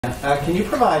Can you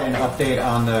provide an update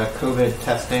on the COVID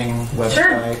testing website?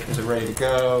 Sure. Is it ready to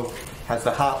go? Has the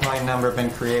hotline number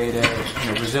been created?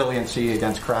 Resiliency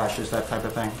against crashes, that type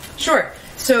of thing? Sure.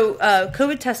 So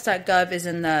covidtest.gov is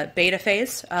in the beta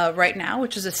phase right now,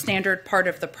 which is a standard part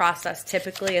of the process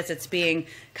typically as it's being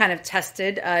kind of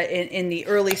tested in the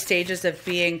early stages of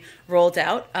being rolled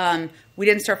out. We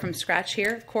didn't start from scratch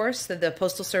here, of course. The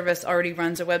Postal Service already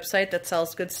runs a website that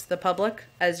sells goods to the public,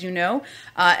 as you know.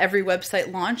 Every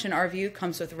website launch, in our view,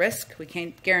 comes with risk. We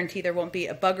can't guarantee there won't be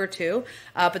a bug or two,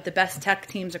 but the best tech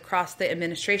teams across the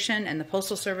administration and the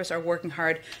Postal Service are working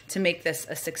hard to make this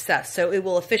a success. So it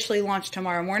will officially launch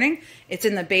tomorrow morning. It's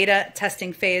in the beta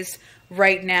testing phase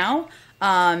right now.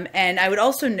 And I would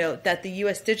also note that the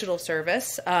U.S. Digital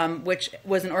Service, which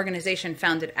was an organization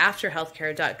founded after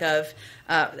healthcare.gov,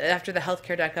 after the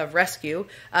healthcare.gov rescue,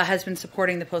 has been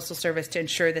supporting the Postal Service to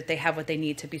ensure that they have what they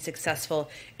need to be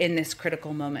successful in this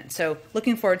critical moment. So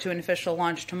looking forward to an official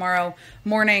launch tomorrow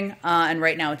morning, and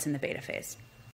right now it's in the beta phase.